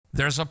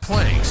There's a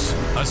place,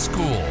 a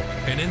school,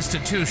 an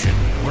institution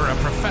where a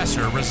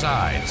professor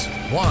resides.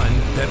 One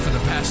that for the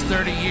past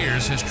 30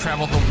 years has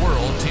traveled the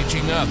world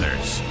teaching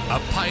others.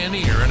 A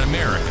pioneer in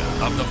America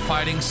of the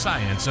fighting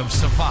science of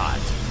Savate.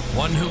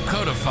 One who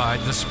codified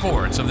the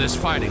sports of this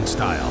fighting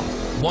style.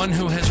 One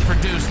who has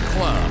produced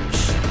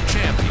clubs,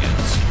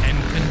 champions,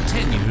 and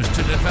continues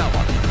to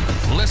develop.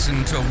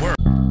 Listen to work.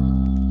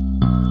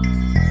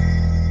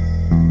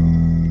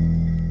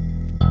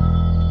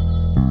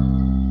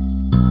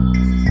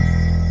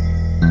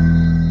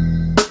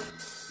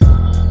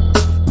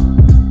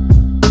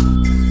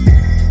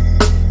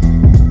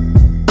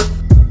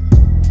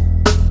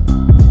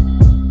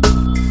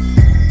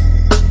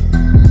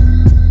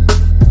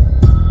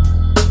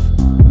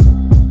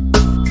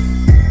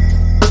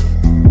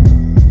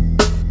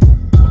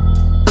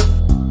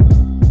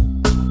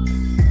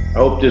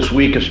 This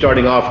week is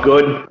starting off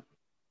good.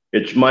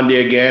 It's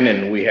Monday again,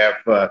 and we have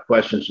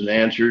questions and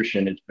answers,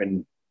 and it's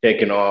been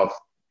taken off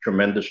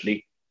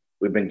tremendously.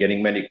 We've been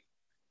getting many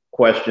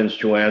questions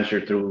to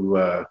answer through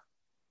our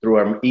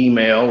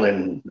email,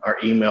 and our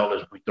email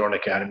is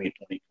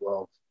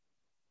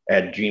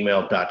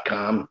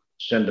buitronacademy2012@gmail.com.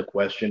 Send a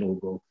question, we'll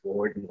go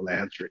forward and we'll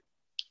answer it.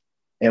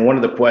 And one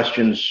of the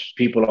questions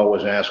people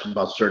always ask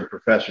about certain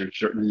professors,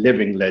 certain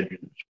living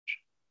legends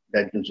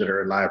that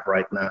are alive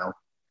right now.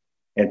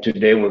 And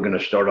today we're going to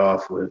start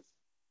off with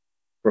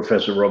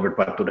Professor Robert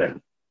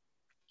Paturel.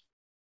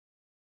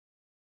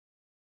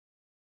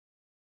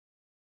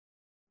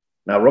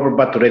 Now, Robert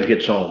Paturel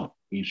hits home.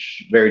 He's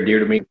very dear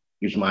to me.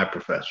 He's my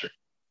professor.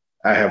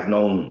 I have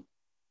known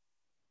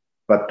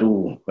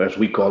Patu, as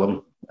we call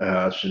him,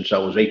 since I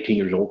was 18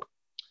 years old.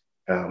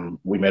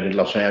 We met in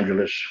Los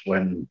Angeles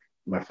when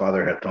my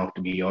father had talked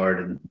to Guillard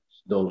and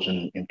those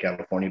in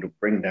California to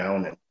bring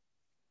down and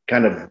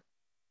kind of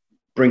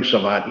bring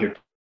Savate here to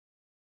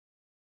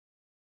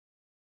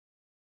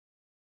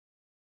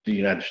the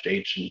United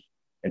States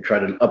and try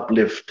to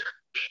uplift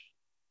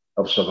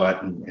of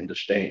Savate in the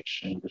States.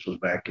 And this was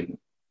back in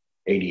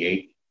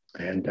 '88.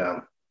 And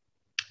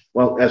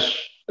well,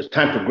 as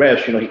time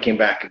progressed, he came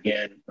back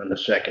again on the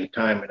second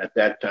time. And at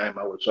that time,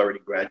 I was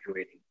already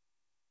graduating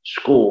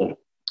school.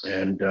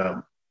 And,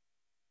 I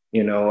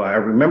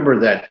remember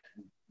that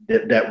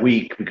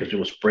week because it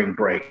was spring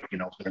break, I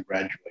was going to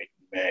graduate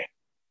in May.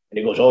 And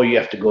he goes, "Oh, you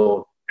have to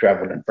go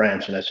travel in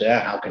France." And I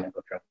said, "How can I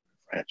go travel in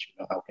France?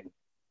 How can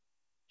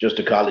just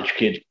a college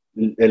kid,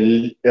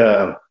 will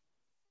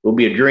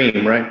be a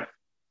dream, right?"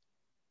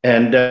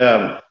 And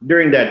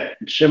during that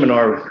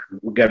seminar,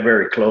 we got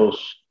very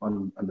close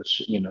on the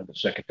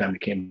second time he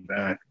came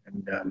back,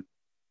 and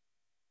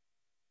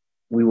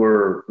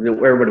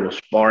everybody was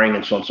sparring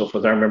and so on and so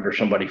forth. I remember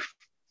somebody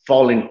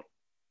falling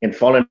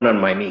on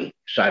my knee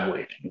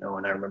sideways,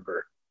 and I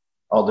remember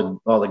all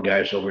the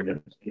guys over in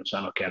the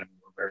Sano Academy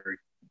were very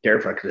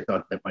terrified because they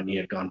thought that my knee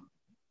had gone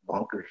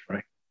bonkers,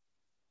 right?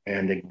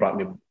 And they brought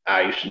me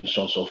ice and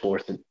so on and so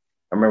forth. And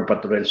I remember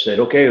Paturel said,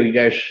 "Okay, you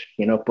guys,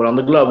 put on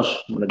the gloves.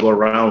 I'm going to go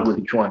around with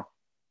each one."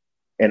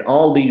 And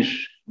all these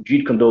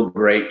Jeet Kune Do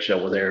greats that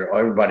were there,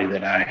 everybody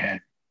that I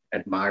had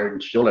admired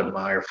and still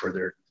admire for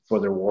their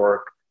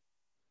work,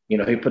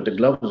 he put the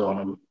gloves on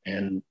them,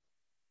 and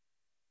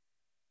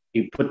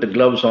he put the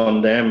gloves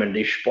on them, and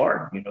they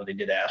sparred. They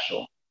did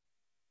ASO.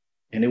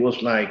 And it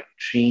was like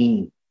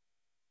seeing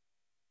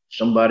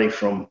somebody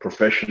from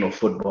professional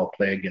football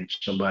play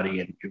against somebody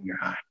in junior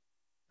high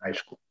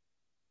school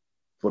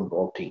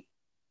football team.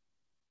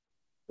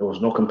 There was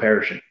no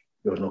comparison.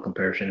 There was no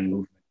comparison in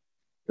movement.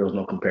 There was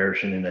no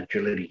comparison in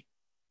agility.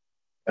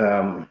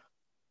 I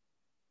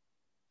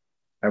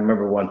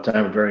remember one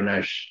time a very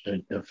nice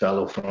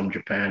fellow from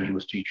Japan. He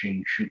was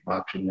teaching shoot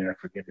boxing there. I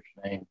forget his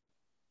name.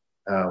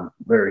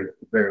 Very,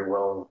 very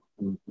well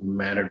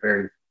mannered,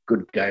 very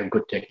good guy,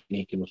 good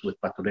technique. He was with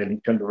Paturel. He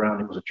turned around.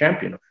 He was a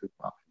champion of shoot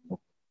boxing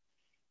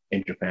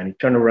in Japan. He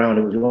turned around.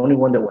 He was the only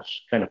one that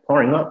was kind of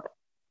pouring up.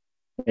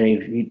 And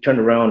he turned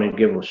around and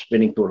gave a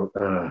spinning to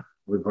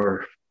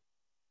reverse.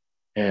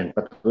 And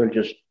Paturel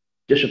just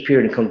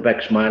disappeared and comes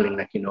back smiling,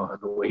 like,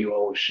 the way you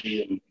always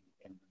see him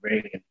in the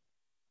ring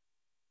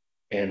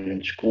and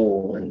in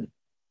school. And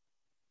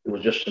it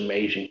was just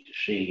amazing to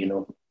see,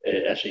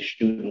 as a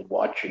student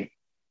watching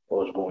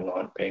what was going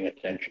on, paying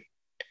attention.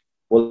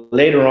 Well,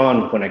 later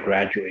on, when I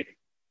graduated,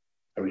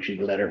 I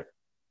received a letter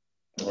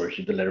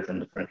from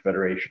the French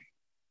Federation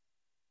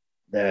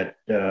that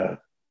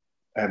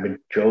I've been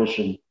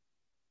chosen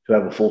to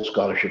have a full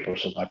scholarship of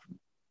Savate,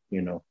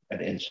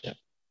 at INSEP.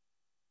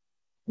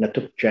 And I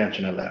took a chance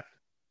and I left.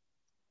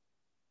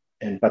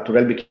 And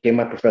Paturel became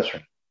my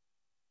professor.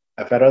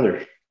 I've had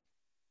others.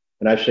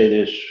 And I say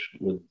this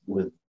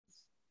with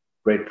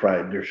great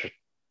pride. There's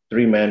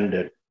 3 men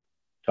that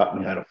taught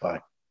me how to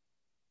fight.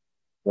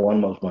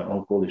 One was my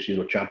uncle,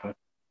 Isidro Chapa.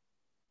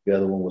 The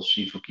other one was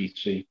Sifu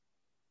Kitsi.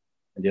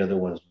 And the other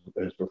one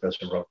is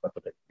Professor Robert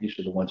Paturel. These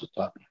are the ones that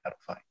taught me how to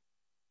fight.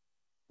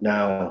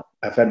 Now,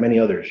 I've had many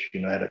others.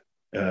 I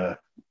had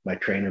my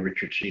trainer,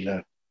 Richard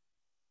Sila,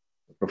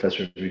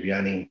 Professor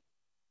Viviani,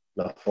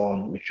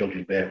 Lafon, Michel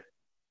Gilbert,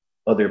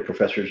 other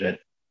professors that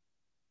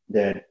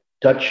that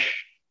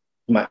touch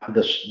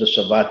the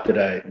Savate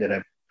that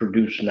I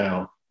produce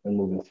now and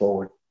moving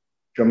forward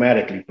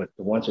dramatically. But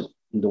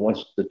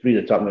the three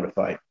that taught me to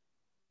fight,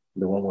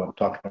 the one where I'm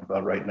talking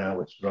about right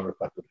now is Robert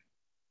Paturel.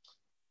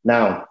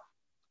 Now,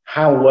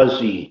 how was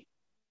he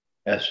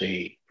as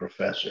a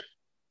professor?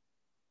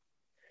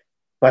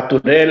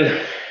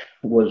 Paturel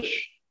was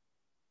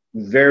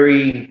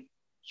very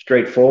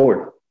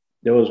straightforward.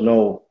 There was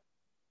no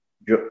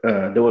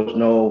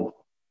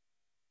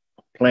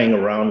playing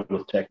around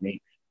with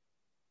techniques.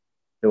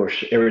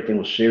 Everything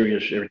was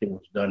serious. Everything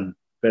was done.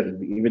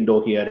 Even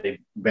though he had a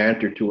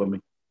banter to him,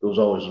 he was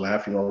always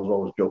laughing. He was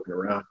always joking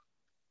around.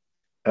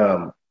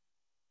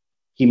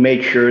 He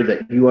made sure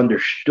that you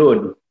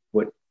understood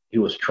what he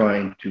was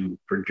trying to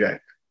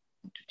project,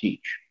 to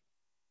teach.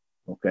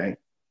 Okay.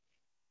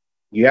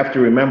 You have to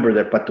remember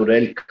that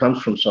Paturel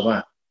comes from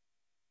Savate.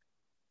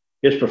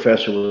 His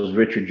professor was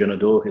Richard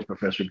Janado. His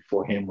professor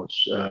before him was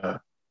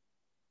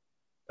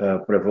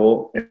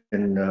Prevost,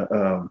 and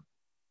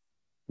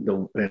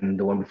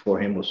the one before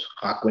him was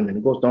Hawkwin, and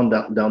it goes down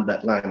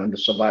that line, on the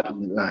Savate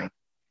line.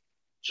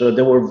 So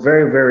they were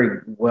very,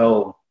 very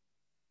well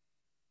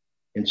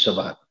in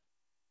Savate.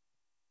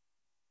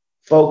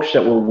 Folks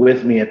that were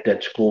with me at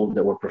that school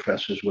that were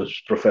professors was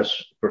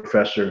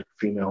Professor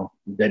female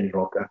Denny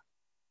Roca,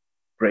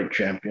 great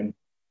champion.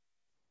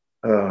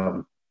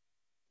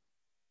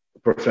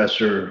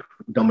 Professor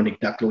Dominique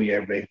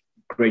Dacloyerbe,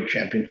 great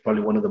champion,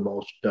 probably one of the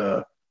most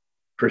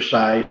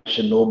precise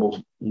and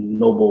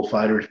noble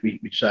fighters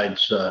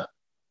besides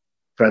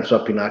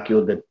Francois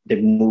Pinocchio, that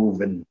they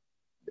move, and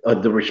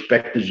the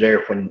respect is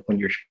there when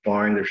you're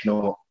sparring.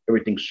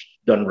 Everything's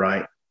done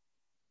right.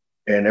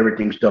 And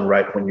everything's done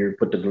right when you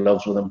put the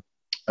gloves with them.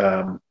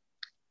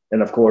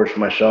 And of course,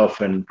 myself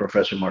and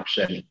Professor Mark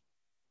Senni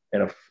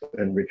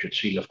and Richard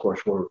Sela, of course,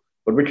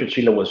 but Richard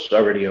Sela was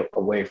already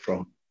away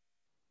from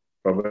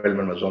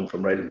Relman Mazon,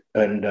 from Relman.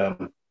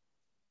 And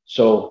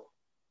so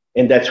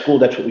in that school,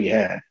 that's what we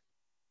had.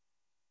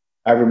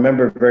 I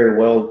remember very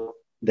well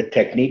the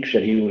techniques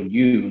that he would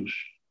use.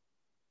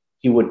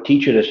 He would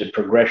teach it as a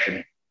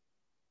progression.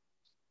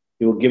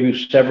 He would give you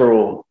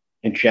several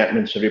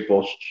enchantments,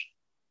 ripostes.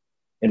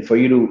 And for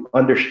you to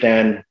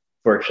understand,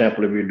 for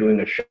example, if you're doing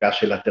a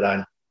chasse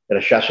lateral, that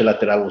a chasse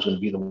lateral was going to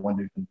be the one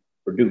that you can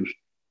produce.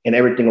 And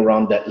everything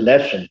around that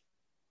lesson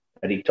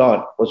that he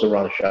taught was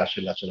around the chasse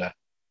lateral,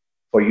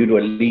 for you to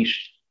at least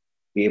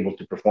be able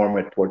to perform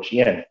it towards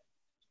the end,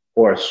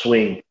 or a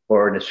swing,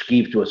 or an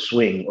esquive to a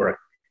swing,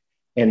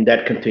 and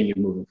that continued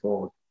moving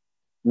forward.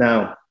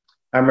 Now,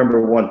 I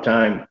remember one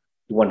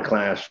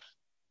class,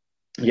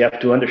 you have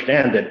to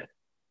understand that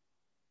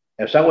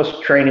as I was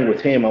training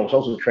with him, I was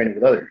also training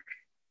with others.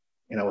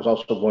 And I was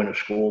also going to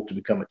school to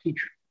become a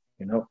teacher,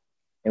 And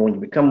when you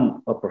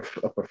become a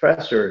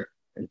professor,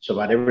 and so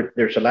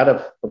there's a lot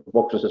of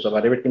books that says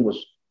about everything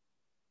was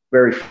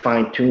very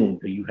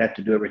fine-tuned. You had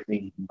to do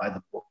everything by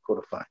the book,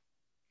 codified.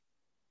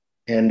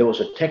 And there was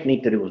a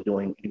technique that he was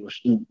doing. He was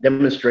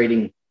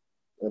demonstrating,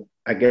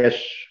 I guess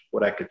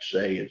what I could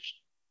say is,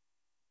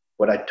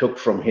 what I took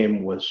from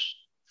him was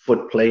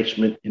foot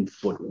placement and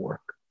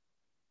footwork.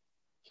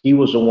 He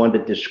was the one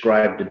that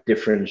described the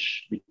difference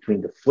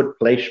between the foot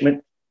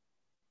placement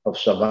of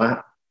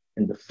Savate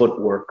and the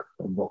footwork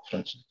of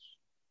Buitrón.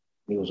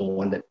 He was the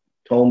one that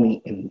told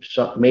me and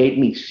made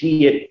me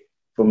see it,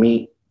 for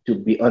me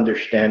to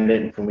understand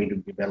it, and for me to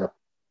develop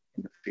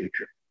in the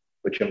future,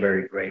 which I'm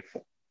very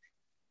grateful.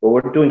 But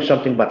we're doing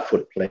something about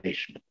foot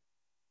placement.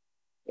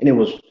 And it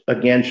was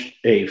against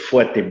a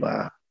fuerte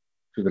ba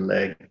to the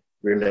leg,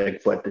 rear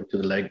leg, fuerte to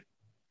the leg.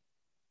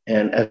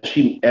 And as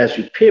you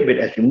pivot,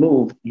 as you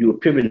move, you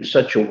would pivot in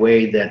such a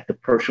way that the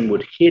person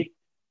would hit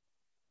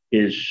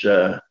his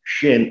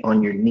shin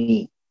on your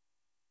knee.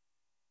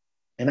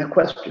 And I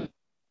questioned,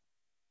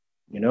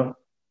 and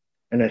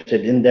I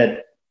said, isn't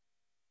that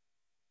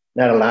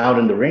not allowed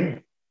in the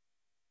ring?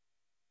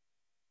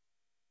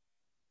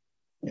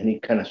 And he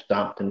kind of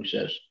stopped and he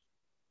says,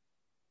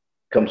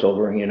 comes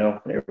over, and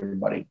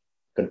everybody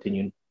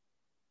continued,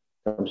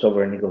 comes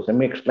over and he goes, let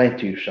me explain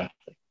to you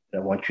something that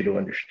I want you to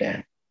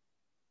understand.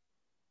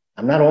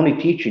 I'm not only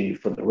teaching you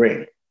for the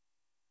ring,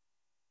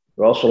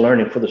 you're also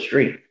learning for the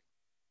street.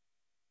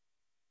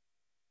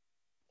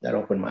 That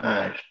opened my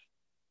eyes.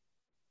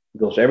 He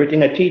goes,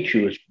 everything I teach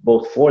you is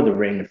both for the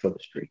ring and for the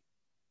street.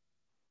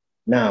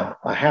 Now,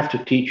 I have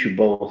to teach you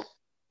both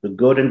the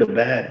good and the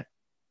bad.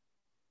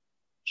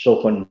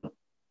 So when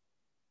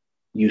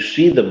you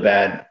see the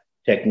bad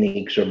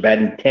techniques or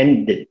bad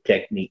intended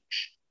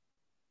techniques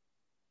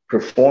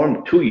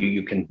performed to you,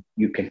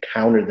 you can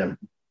counter them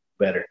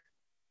better.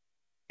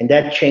 And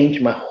that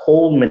changed my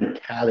whole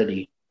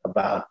mentality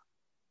about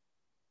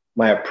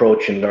my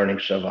approach in learning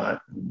Savate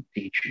and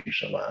teaching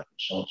Savate and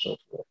so on and so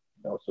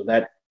forth. So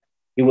that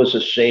he was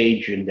a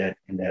sage in that.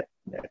 And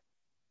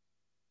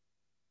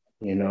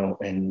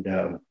in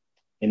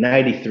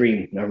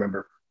 '93, I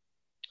remember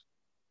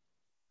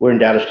we're in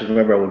Dallas, because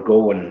remember I would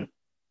go, and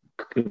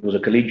it was a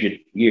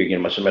collegiate year.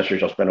 My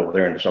semesters I spent over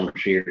there in the summer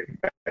here.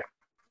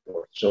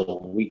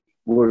 So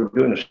we're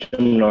doing a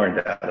seminar in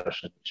Dallas,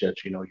 and he says,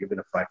 you know, you're going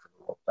to fight for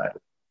the world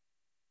title,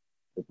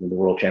 the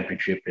world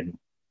championship in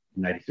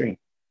 '93. I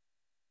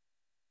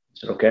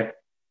said, okay.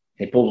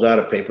 He pulls out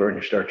a paper and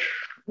he starts,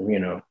 you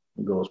know,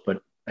 goes,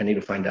 but I need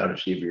to find out and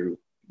see if you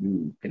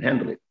can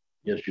handle it.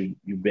 Yes,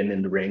 you've been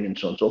in the ring and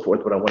so on and so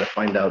forth, but I want to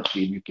find out,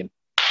 see if you can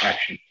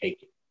actually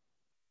take it.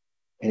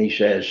 And he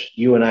says,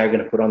 you and I are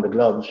going to put on the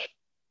gloves.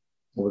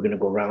 We're going to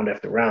go round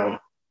after round,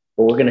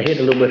 but we're going to hit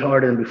a little bit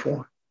harder than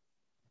before.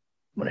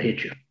 I'm going to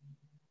hit you.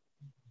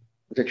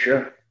 I said,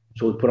 sure.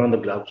 So we put on the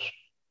gloves.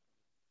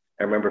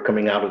 I remember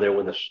coming out of there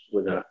with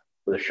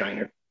a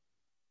shiner.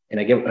 And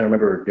I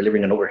remember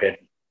delivering an overhead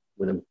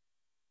with him.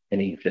 And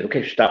he said,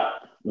 okay,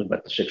 stop. It was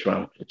about the 6th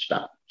round. He said,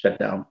 stop, sat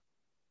down,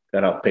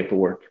 got out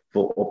paperwork,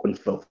 open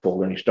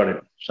folder, and he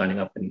started signing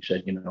up. And he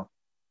said, you know,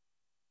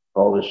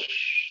 Paul is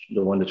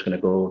the one that's going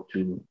to go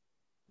to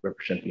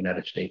represent the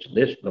United States in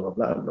this, blah, blah,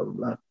 blah, blah, blah,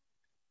 blah.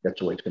 That's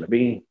the way it's going to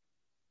be.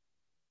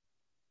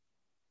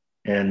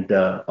 And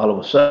all of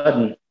a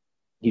sudden,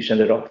 he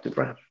sent it off to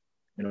France.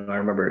 You know, I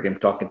remember him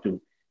talking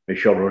to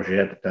Michel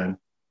Roger at the time,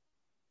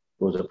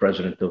 who was the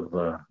president of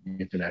the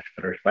International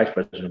Federation, vice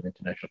president of the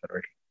International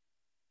Federation.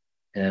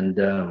 And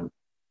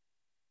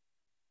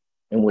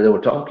they were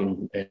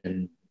talking,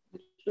 and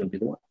it's going to be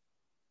the one.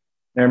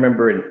 And I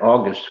remember in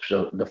August,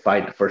 so the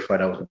first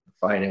fight I was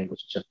fighting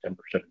was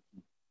September 17th.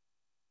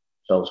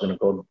 So I was going to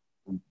go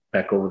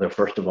back over there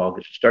 1st of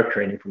August to start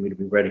training for me to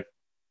be ready.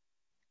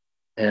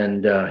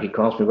 And he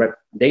calls me right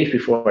days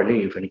before I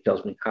leave, and he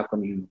tells me, how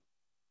come you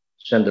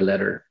send a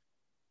letter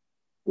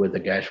with the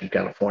guys from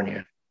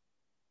California?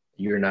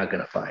 You're not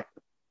going to fight.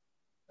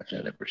 I said,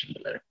 I never sent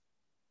a letter.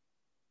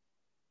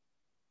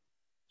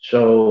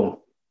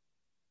 So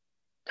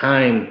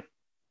time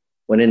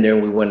went in there,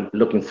 we went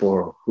looking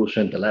for who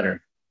sent the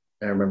letter.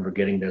 I remember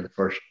getting there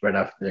right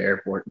after the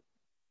airport.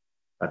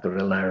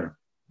 Paturel and I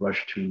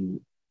rushed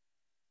to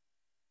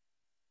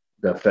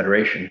the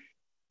Federation.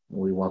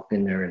 We walked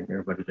in there and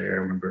everybody there. I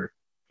remember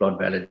Claude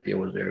Valadier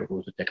was there, who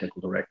was the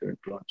technical director,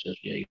 and Claude says,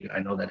 yeah, I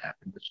know that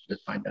happened.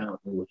 Let's find out.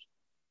 It was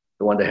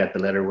the one that had the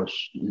letter was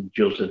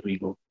Gilles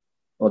Ledwigo.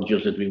 Well,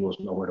 Gilles Ledwigo was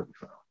nowhere to be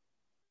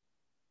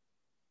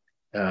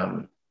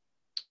found.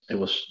 It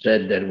was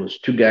said that it was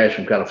 2 guys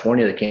from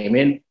California that came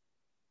in.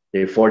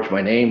 They forged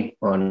my name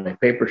on a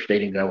paper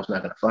stating that I was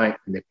not going to fight,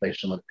 and they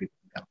placed some other people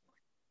from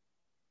California.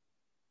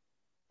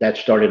 That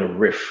started a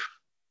rift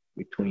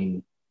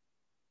between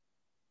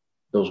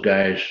those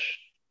guys,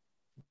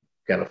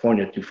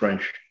 California, 2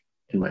 French,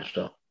 and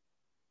myself.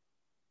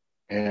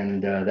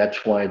 And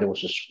that's why there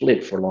was a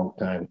split for a long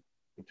time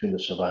between the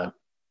Savate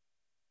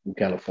in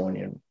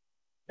California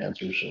and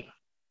through Savate.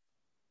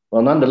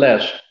 Well,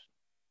 nonetheless,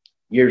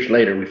 years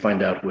later, we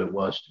find out who it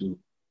was through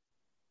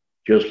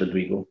Gilles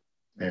Ledwigo,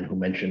 and who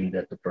mentioned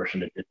that the person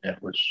that did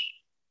that was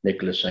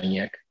Nicolas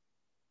Sagnac.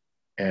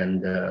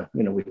 And,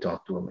 you know, we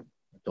talked to him and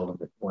I told him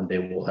that one day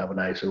we'll have a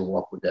nice little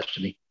walk with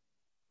destiny.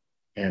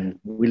 And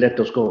we let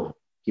those go,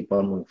 keep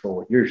on moving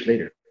forward. Years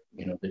later,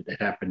 you know,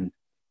 that happened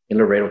in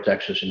Laredo,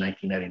 Texas in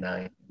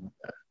 1999,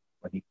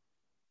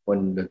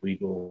 when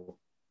Ledwigo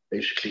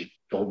basically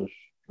told us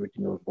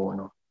everything that was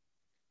going on.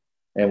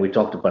 And we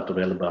talked to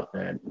Paturel about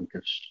that,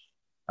 because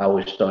I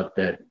always thought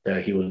that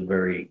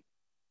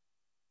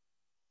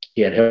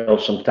he had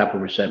held some type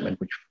of resentment,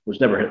 which was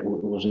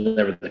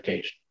never the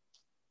case.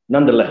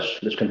 Nonetheless,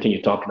 let's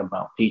continue talking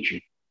about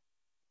teaching.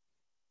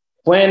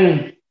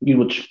 When you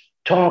would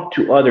talk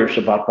to others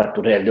about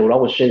Paturel, they would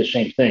always say the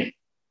same thing.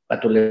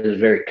 Paturel is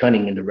very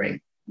cunning in the ring,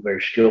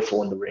 very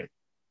skillful in the ring.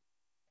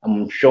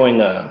 I'm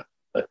showing a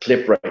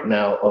clip right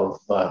now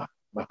of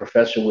my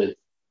professor with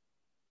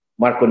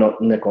Marco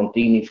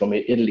Necontini from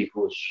Italy,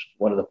 who was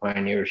one of the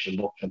pioneers of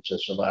boxing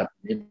Savate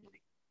in Italy.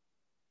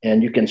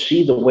 And you can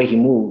see the way he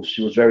moves.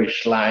 He was very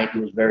slight. He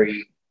was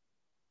very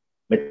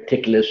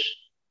meticulous,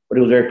 but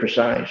he was very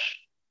precise.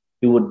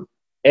 He would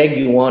egg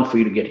you on for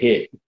you to get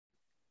hit. He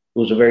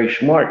was a very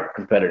smart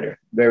competitor,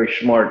 very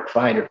smart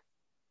fighter.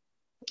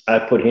 I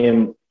put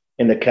him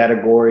in the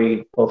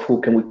category of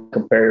who can we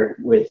compare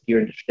with here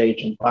in the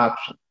States in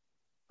boxing.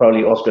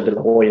 Probably Oscar de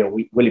la Hoya,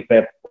 Willie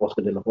Pep,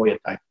 Oscar de la Hoya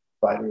type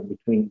fighter,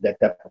 between that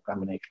type of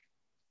combination.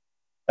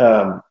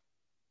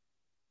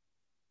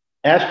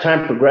 As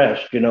time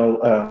progressed, you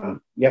know,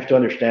 you have to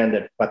understand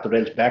that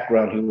Paturel's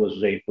background, he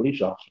was a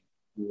police officer.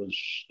 He was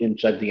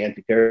inside the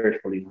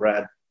anti-terrorist police,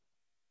 RAD.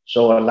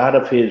 So a lot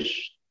of his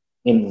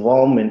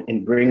involvement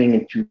in bringing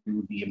into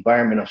the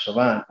environment of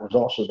Savate was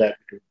also that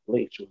because the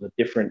police. It was a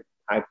different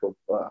type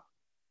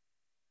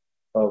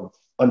of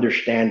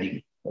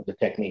understanding of the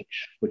techniques,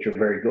 which are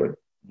very good.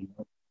 You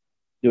know?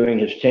 During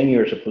his 10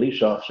 years as a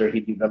police officer, he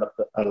developed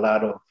a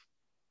lot of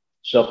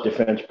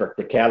self-defense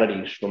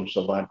practicalities from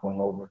Savate going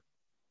over.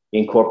 He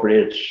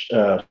incorporated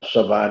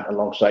Savate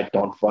alongside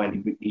Tonfa,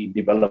 and he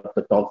developed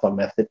the Tonfa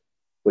method,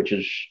 which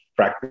is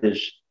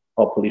practice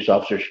all police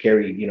officers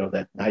carry, you know,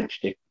 that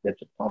nightstick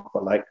that's a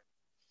Tonfa-like,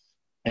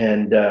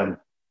 and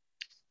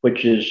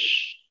which is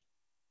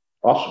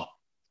awesome.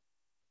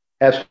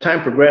 As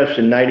time progressed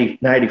in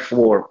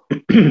 1994,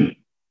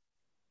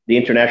 the the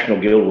International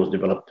Guild was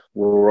developed.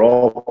 We were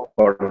all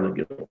part of the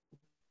guild.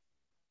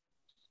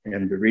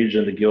 And the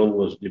reason the guild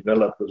was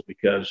developed was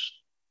because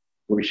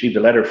we received a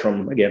letter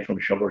from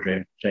Michel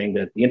Roger saying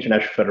that the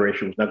International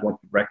Federation was not going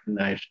to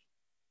recognize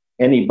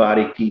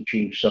anybody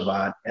teaching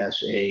Savate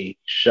as a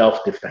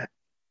self-defense.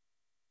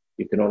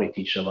 You can only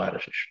teach Savate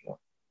as a sport.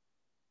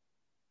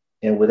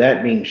 And with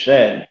that being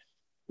said,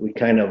 we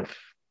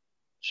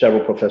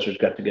several professors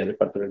got together,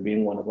 Paturel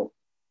being one of them,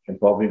 and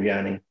Paul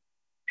Viviani,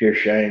 Pierre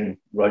Shine,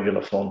 Roger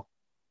Lafont,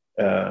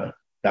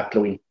 Doc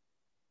Louis,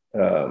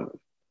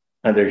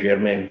 André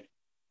Germain,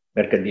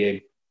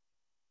 Mercadier.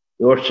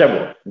 There were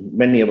several.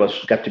 Many of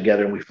us got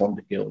together and we formed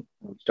the guild.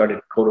 We started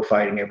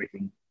codifying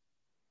everything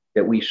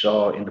that we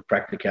saw in the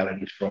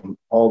practicalities from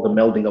all the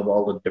melding of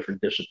all the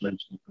different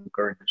disciplines and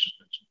concurrent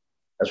disciplines,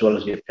 as well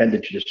as the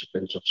appendage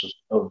disciplines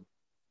of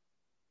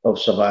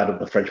Savate, of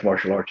the French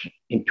martial arts,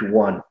 into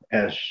one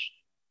as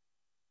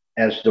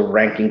the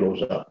ranking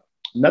goes up.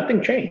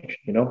 Nothing changed,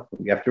 you know.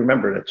 You have to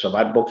remember that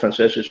Savate book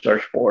français is our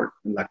sport,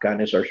 and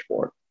Lacan is our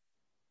sport.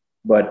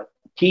 But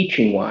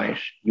teaching-wise,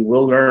 you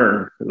will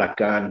learn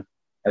Lacan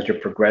as your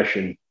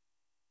progression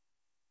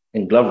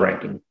in glove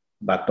ranking,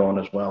 baton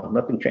as well.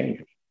 Nothing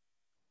changes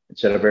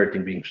instead of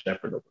everything being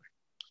separate over.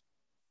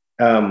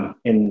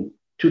 In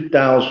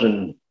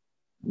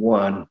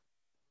 2001,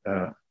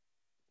 a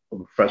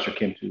professor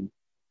came to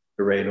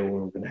Laredo. We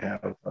were going to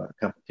have a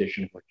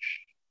competition, which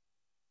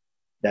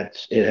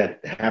it had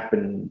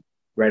happened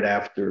right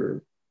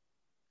after,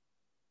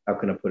 how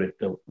can I put it,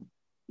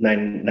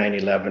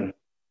 9/11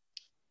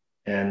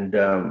 and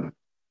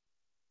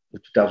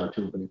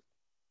 2002, I believe.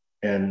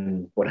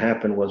 And what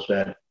happened was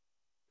that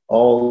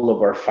all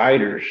of our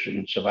fighters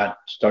in Savate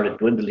started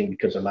dwindling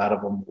because a lot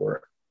of them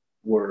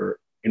were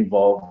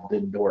involved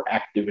in or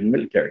active in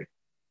military.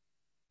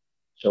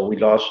 So we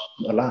lost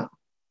a lot.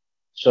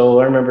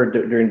 So I remember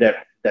during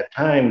that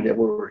time that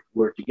we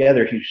were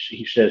together,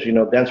 he says, you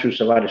know, Dance through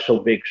Savate is so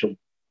big, so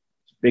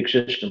it's a big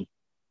system.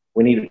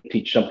 We need to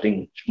teach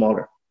something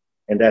smaller.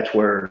 And that's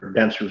where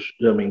Dance through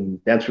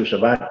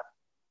Savate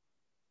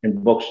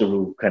and Boxe de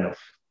Rue kind of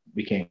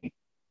became.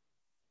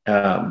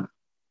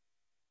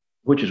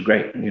 Which is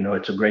great. You know,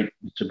 it's a great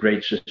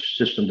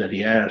system that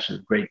he has. It's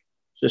a great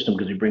system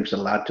because he brings a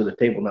lot to the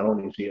table. Not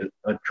only is he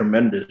a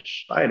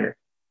tremendous fighter,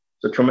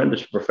 he's a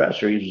tremendous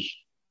professor.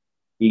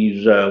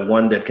 He's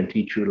one that can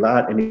teach you a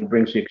lot, and he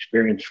brings the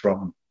experience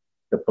from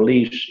the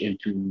police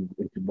into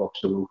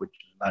Boxe de Rue, which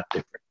is a lot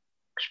different,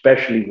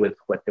 especially with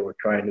what they were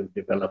trying to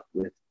develop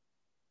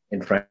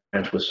in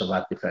France with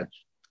Savate defense.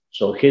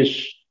 So his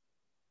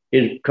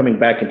coming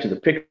back into the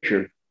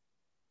picture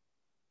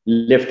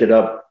lifted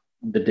up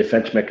the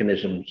defense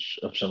mechanisms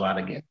of Savate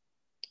again,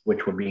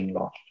 which were being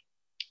lost,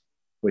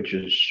 which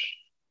is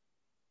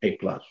A+.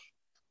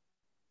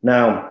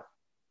 Now,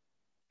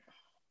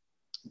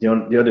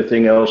 the other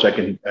thing else I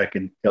can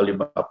tell you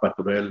about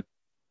Paturel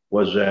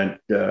was that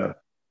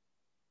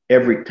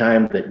every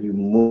time that you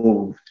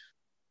moved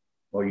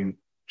or you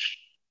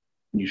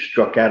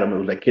struck at him, it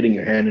was like hitting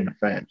your hand in a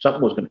fan.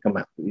 Something was going to come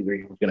out. Either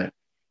he was going to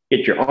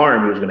hit your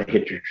arm, he was going to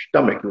hit your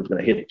stomach, he was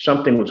going to hit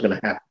something was going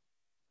to happen.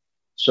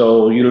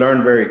 So you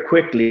learn very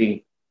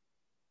quickly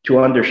to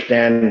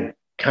understand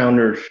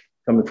counters,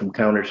 coming from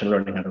counters and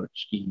learning how to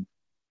scheme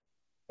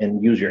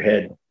and use your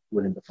head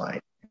within the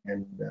fight.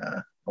 And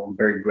I'm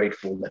very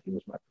grateful that he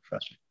was my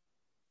professor.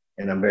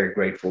 And I'm very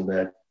grateful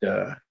that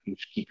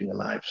he's keeping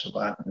alive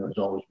Savate, and has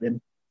always been.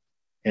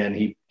 And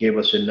he gave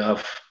us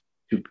enough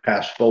to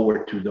pass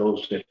forward to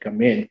those that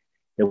come in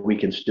that we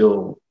can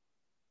still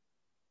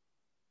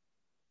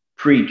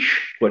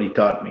preach what he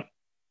taught me.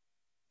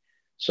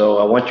 So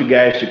I want you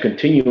guys to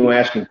continue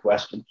asking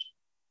questions,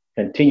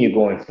 continue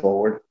going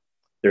forward.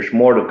 There's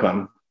more to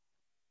come.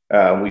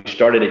 We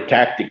started a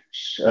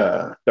tactics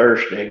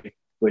Thursday,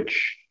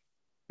 which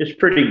is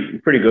pretty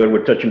good.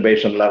 We're touching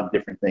base on a lot of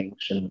different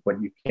things and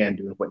what you can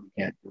do and what you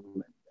can't do.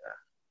 And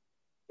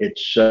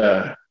it's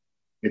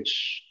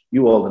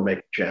you all that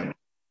make the channel.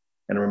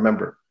 And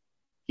remember,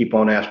 keep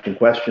on asking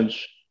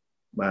questions.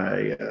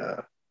 My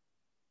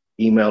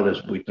email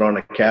is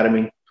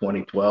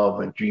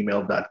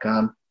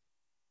buitronacademy2012@gmail.com.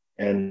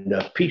 And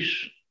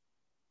peace.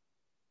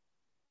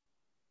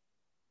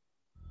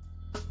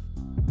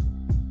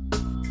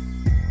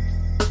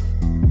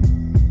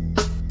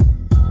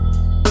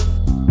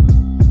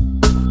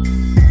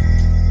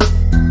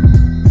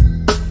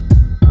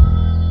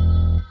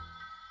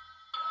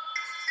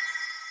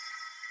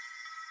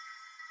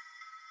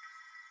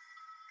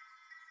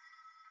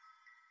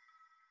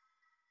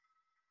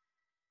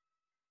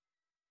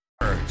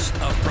 Words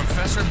of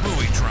Professor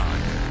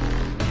Buitron.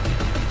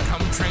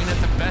 Come train at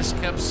the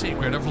best-kept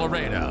secret of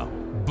Laredo.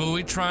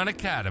 Buitron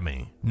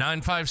Academy,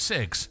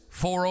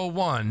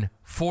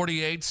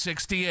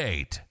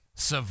 956-401-4868.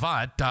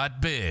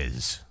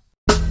 Savate.biz.